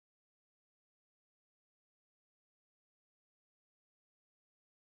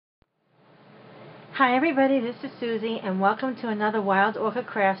Hi everybody, this is Susie and welcome to another Wild Orchid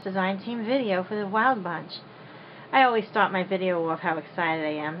Crafts design team video for the Wild Bunch. I always start my video off how excited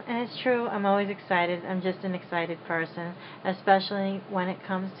I am, and it's true, I'm always excited. I'm just an excited person, especially when it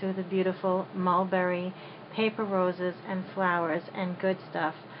comes to the beautiful mulberry paper roses and flowers and good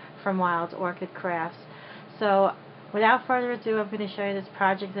stuff from Wild Orchid Crafts. So without further ado, I'm going to show you this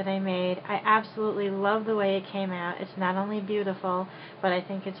project that I made. I absolutely love the way it came out. It's not only beautiful, but I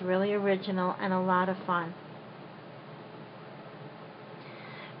think it's really original and a lot of fun.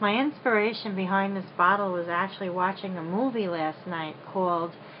 My inspiration behind this bottle was actually watching a movie last night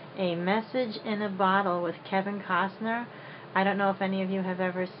called A Message in a Bottle with Kevin Costner. I don't know if any of you have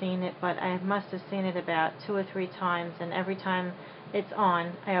ever seen it, but I must have seen it about 2 or 3 times, and every time it's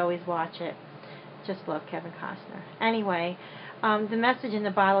on, I always watch it. Just love Kevin Costner. Anyway, the message in the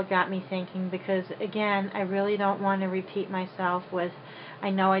bottle got me thinking because, again, I really don't want to repeat myself with,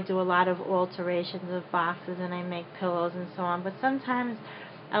 I know I do a lot of alterations of boxes and I make pillows and so on, but sometimes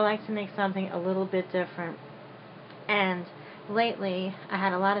I like to make something a little bit different. And lately, I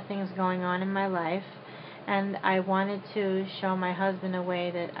had a lot of things going on in my life, and I wanted to show my husband a way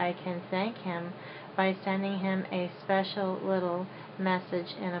that I can thank him by sending him a special little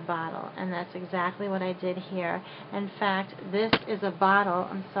message in a bottle, and that's exactly what I did here. In fact, this is a bottle,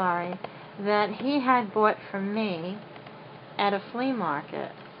 that he had bought from me at a flea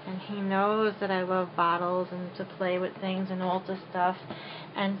market, and he knows that I love bottles and to play with things and alter stuff,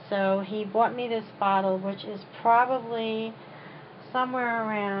 and so he bought me this bottle, which is probably somewhere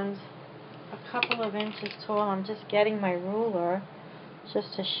around a couple of inches tall. I'm just getting my ruler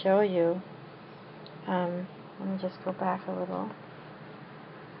just to show you. Let me just go back a little.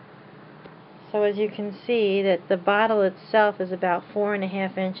 So as you can see, that the bottle itself is about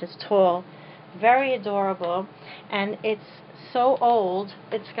 4.5 inches tall. Very adorable, and it's so old,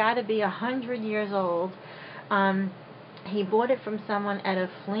 it's got to be 100 years old. He bought it from someone at a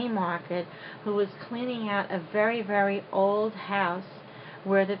flea market who was cleaning out a very, very old house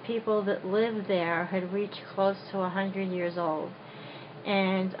where the people that lived there had reached close to 100 years old.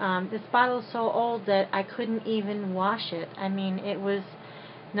 And this bottle is so old that I couldn't even wash it. I mean, it was,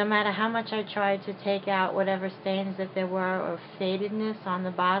 no matter how much I tried to take out whatever stains that there were or fadedness on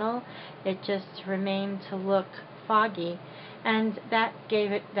the bottle, it just remained to look foggy. And that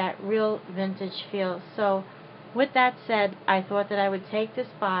gave it that real vintage feel. So with that said, I thought that I would take this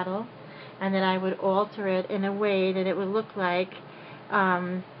bottle and that I would alter it in a way that it would look like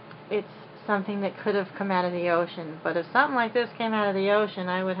it's something that could have come out of the ocean. But if something like this came out of the ocean,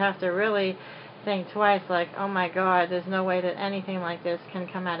 I would have to really think twice, like, oh my god, there's no way that anything like this can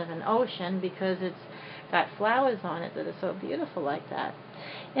come out of an ocean because it's got flowers on it that are so beautiful like that.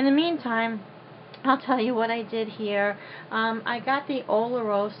 In the meantime, I'll tell you what I did here. I got the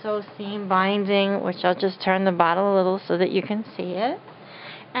Oloroso seam binding, which I'll just turn the bottle a little so that you can see it.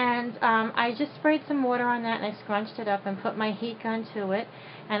 And I just sprayed some water on that, and I scrunched it up and put my heat gun to it,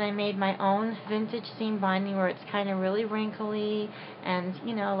 and I made my own vintage seam binding where it's kind of really wrinkly and,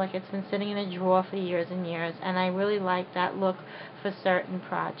 you know, like it's been sitting in a drawer for years and years, and I really like that look for certain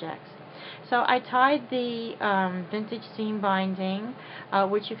projects. So I tied the vintage seam binding,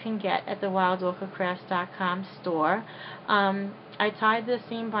 which you can get at the wildorchidcrafts.com store. I tied the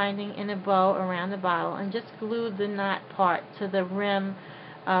seam binding in a bow around the bottle and just glued the knot part to the rim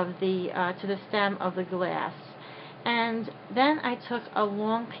of the to the stem of the glass. And then I took a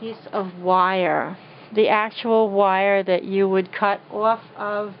long piece of wire, the actual wire that you would cut off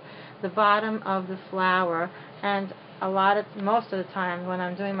of the bottom of the flower, and most of the time when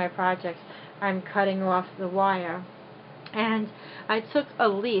I'm doing my projects, I'm cutting off the wire. And I took a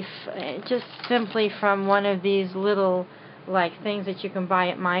leaf, just simply from one of these little things that you can buy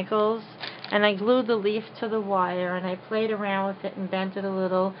at Michael's, and I glued the leaf to the wire, and I played around with it and bent it a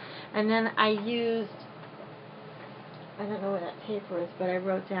little, and then I used, I don't know where that paper is, but I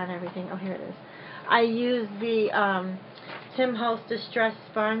wrote down everything. Oh, here it is. I used the Tim Holtz Distress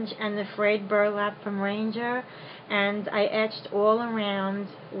Sponge and the frayed burlap from Ranger, and I etched all around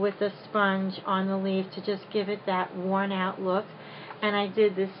with the sponge on the leaf to just give it that worn out look. And I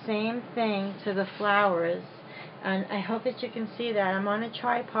did the same thing to the flowers, and I hope that you can see that. I'm on a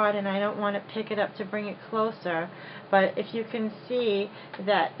tripod and I don't want to pick it up to bring it closer, but if you can see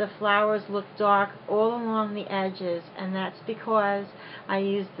that the flowers look dark all along the edges, and that's because I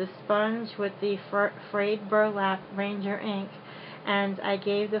used the sponge with the frayed burlap Ranger ink, and I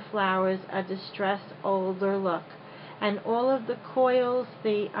gave the flowers a distressed older look. And all of the coils,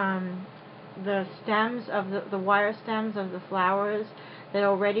 the stems of the wire stems of the flowers, that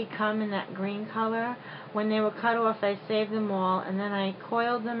already come in that green color. When they were cut off, I saved them all, and then I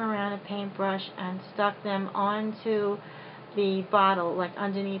coiled them around a paintbrush and stuck them onto the bottle, like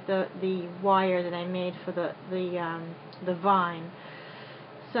underneath the wire that I made for the vine.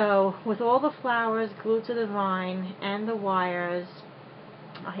 So with all the flowers glued to the vine and the wires,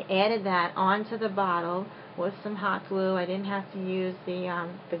 I added that onto the bottle with some hot glue. I didn't have to use the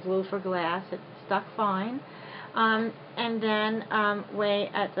glue for glass. It stuck fine. And then way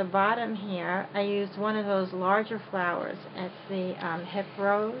at the bottom here, I used one of those larger flowers. It's the hip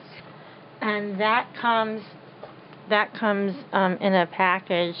rose, and that comes in a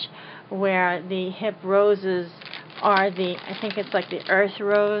package where the hip roses are I think it's like the earth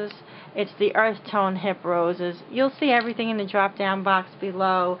rose. It's the earth tone hip roses. You'll see everything in the drop down box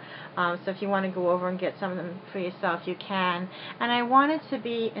below, so if you want to go over and get some of them for yourself, you can. And I want it to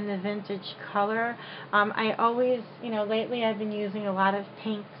be in the vintage color. I always, lately I've been using a lot of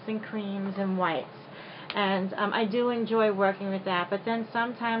pinks and creams and whites. And I do enjoy working with that, but then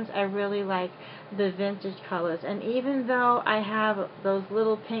sometimes I really like the vintage colors. And even though I have those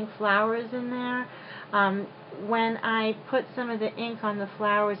little pink flowers in there, when I put some of the ink on the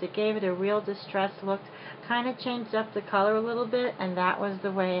flowers, it gave it a real distressed look, kind of changed up the color a little bit, and that was the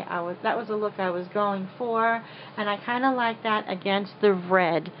look I was going for. And I kind of like that against the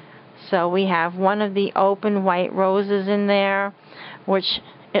red. So we have one of the open white roses in there, which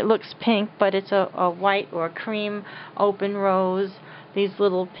it looks pink, but it's a white or cream open rose. These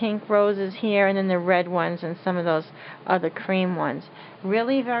little pink roses here, and then the red ones and some of those other cream ones.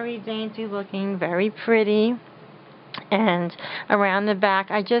 Really very dainty looking, very pretty. And around the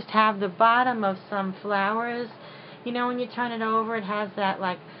back, I just have the bottom of some flowers. When you turn it over, it has that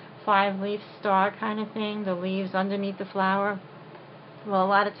like 5-leaf star kind of thing, the leaves underneath the flower. Well, a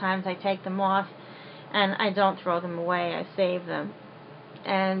lot of times I take them off, and I don't throw them away, I save them.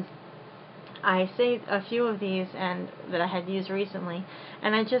 And I saved a few of these that I had used recently,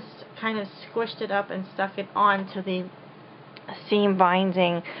 and I just kind of squished it up and stuck it onto the seam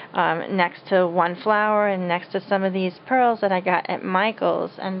binding next to one flower and next to some of these pearls that I got at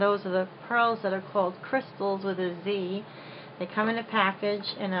Michael's. And those are the pearls that are called Crystalz with a Z. They come in a package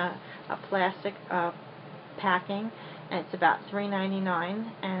in a plastic packing, and it's about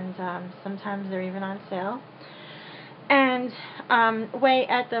 $3.99, and sometimes they're even on sale. And way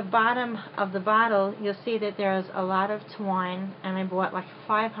at the bottom of the bottle, you'll see that there's a lot of twine, and I bought like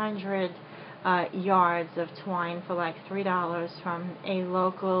 500 yards of twine for like $3 from a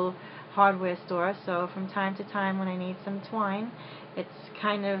local hardware store. So from time to time when I need some twine, it's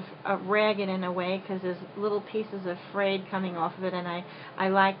kind of ragged in a way because there's little pieces of frayed coming off of it, and I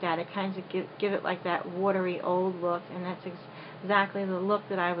like that. It kind of give it like that watery old look, and that's exactly the look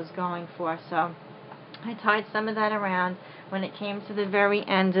that I was going for. So I tied some of that around. When it came to the very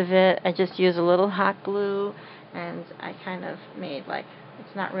end of it, I just used a little hot glue, and I kind of made like,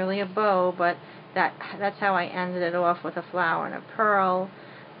 it's not really a bow, but that's how I ended it off, with a flower and a pearl.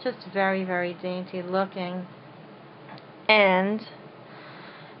 Just very, very dainty looking. And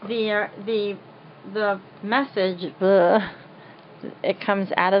the message, it comes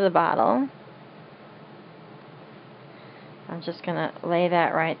out of the bottle. I'm just gonna lay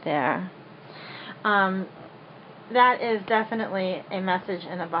that right there. That is definitely a message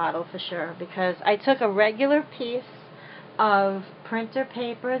in a bottle for sure, because I took a regular piece of printer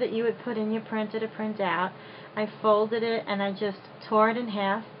paper that you would put in your printer to print out. I folded it and I just tore it in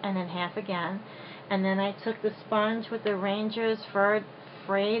half and in half again, and then I took the sponge with the Ranger's frayed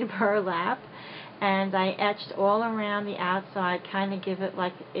burlap, and I etched all around the outside, kind of give it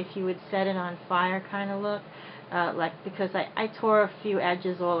like if you would set it on fire kind of look, because I tore a few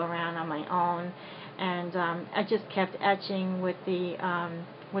edges all around on my own, and I just kept etching with the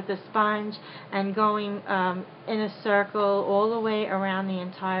sponge and going in a circle all the way around the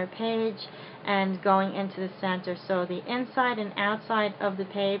entire page and going into the center. So the inside and outside of the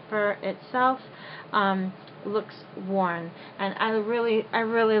paper itself looks worn, and I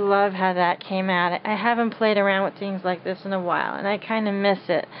really love how that came out. I haven't played around with things like this in a while, and I kind of miss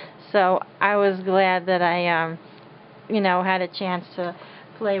it. So I was glad that I had a chance to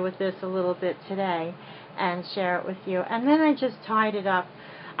play with this a little bit today and share it with you. And then I just tied it up.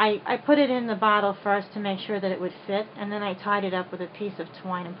 I put it in the bottle first to make sure that it would fit, and then I tied it up with a piece of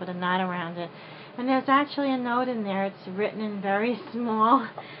twine and put a knot around it. And there's actually a note in there. It's written in very small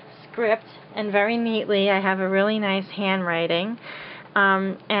script and very neatly. I have a really nice handwriting,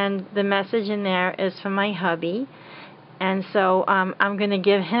 and the message in there is for my hubby. And so I'm going to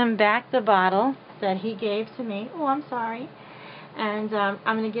give him back the bottle that he gave to me. Oh, I'm sorry. And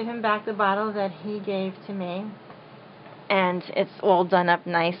I'm going to give him back the bottle that he gave to me. and it's all done up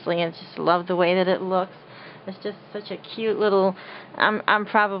nicely, and just love the way that it looks. It's just such a cute little, I'm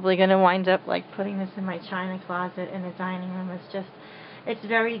probably going to wind up like putting this in my china closet in the dining room. It's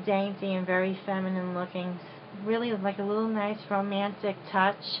very dainty and very feminine looking, really like a little nice romantic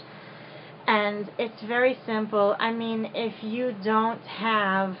touch. And it's very simple. I mean, if you don't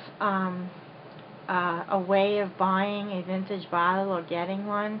have a way of buying a vintage bottle or getting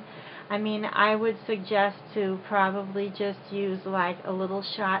one, I mean, I would suggest to probably just use like a little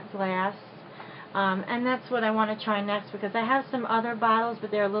shot glass. And that's what I want to try next, because I have some other bottles, but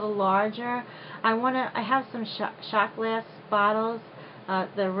they're a little larger. I have some shot glass bottles,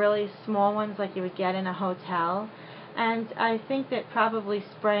 the really small ones like you would get in a hotel. And I think that probably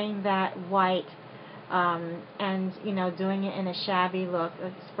spraying that white and, you know, doing it in a shabby look,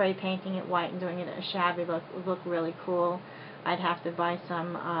 spray painting it white and doing it in a shabby look would look really cool. I'd have to buy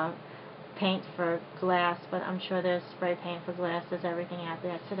some paint for glass, but I'm sure there's spray paint for glass. There's everything out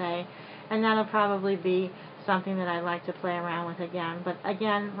there today. And that'll probably be something that I'd like to play around with again. But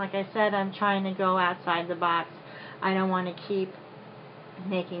again, like I said, I'm trying to go outside the box. I don't want to keep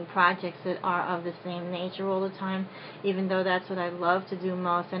making projects that are of the same nature all the time, even though that's what I love to do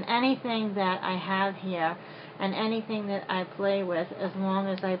most. And anything that I have here and anything that I play with, as long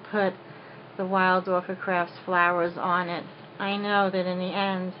as I put the Wild Orchid Crafts flowers on it, I know that in the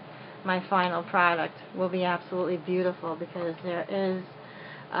end my final product will be absolutely beautiful, because there is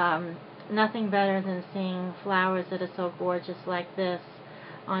nothing better than seeing flowers that are so gorgeous like this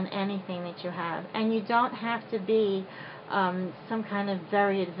on anything that you have. And you don't have to be some kind of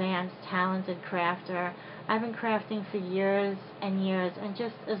very advanced, talented crafter. I've been crafting for years and years, and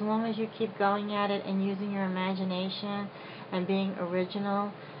just as long as you keep going at it and using your imagination and being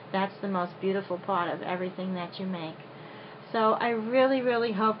original, that's the most beautiful part of everything that you make. So I really,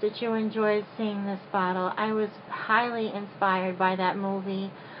 really hope that you enjoyed seeing this bottle. I was highly inspired by that movie.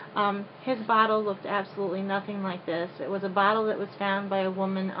 His bottle looked absolutely nothing like this. It was a bottle that was found by a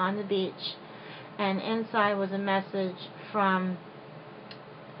woman on the beach, and inside was a message from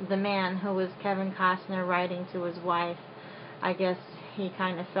the man who was Kevin Costner writing to his wife. I guess he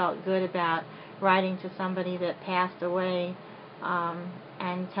kind of felt good about writing to somebody that passed away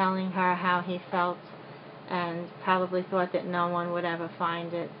and telling her how he felt, and probably thought that no one would ever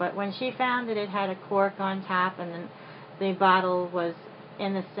find it. But when she found it, it had a cork on top, and then the bottle was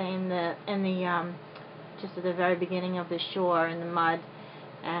in the just at the very beginning of the shore in the mud,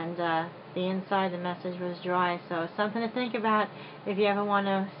 and the inside, the message was dry. So something to think about if you ever want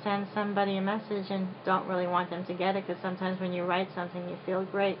to send somebody a message and don't really want them to get it, because sometimes when you write something you feel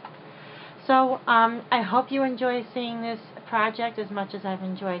great. So I hope you enjoy seeing this project as much as I've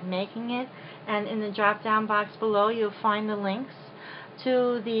enjoyed making it, and in the drop down box below you'll find the links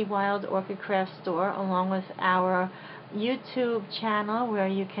to the Wild Orchid Crafts store, along with our YouTube channel where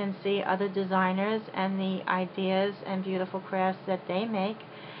you can see other designers and the ideas and beautiful crafts that they make,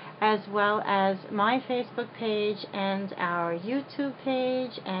 as well as my Facebook page and our YouTube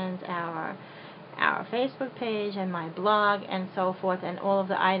page and our Facebook page and my blog and so forth, and all of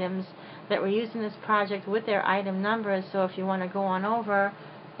the items that were used in this project with their item numbers. So if you want to go on over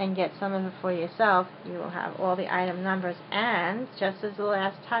and get some of it for yourself, you will have all the item numbers. And just as the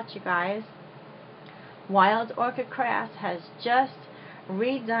last touch, you guys, Wild Orchid Crafts has just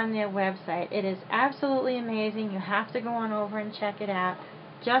redone their website. It is absolutely amazing. You have to go on over and check it out.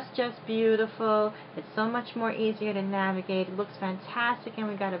 Just beautiful. It's so much more easier to navigate. It looks fantastic, and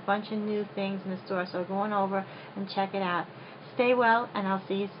we got a bunch of new things in the store, so go on over and check it out. Stay well, and I'll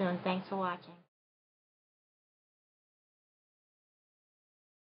see you soon. Thanks for watching.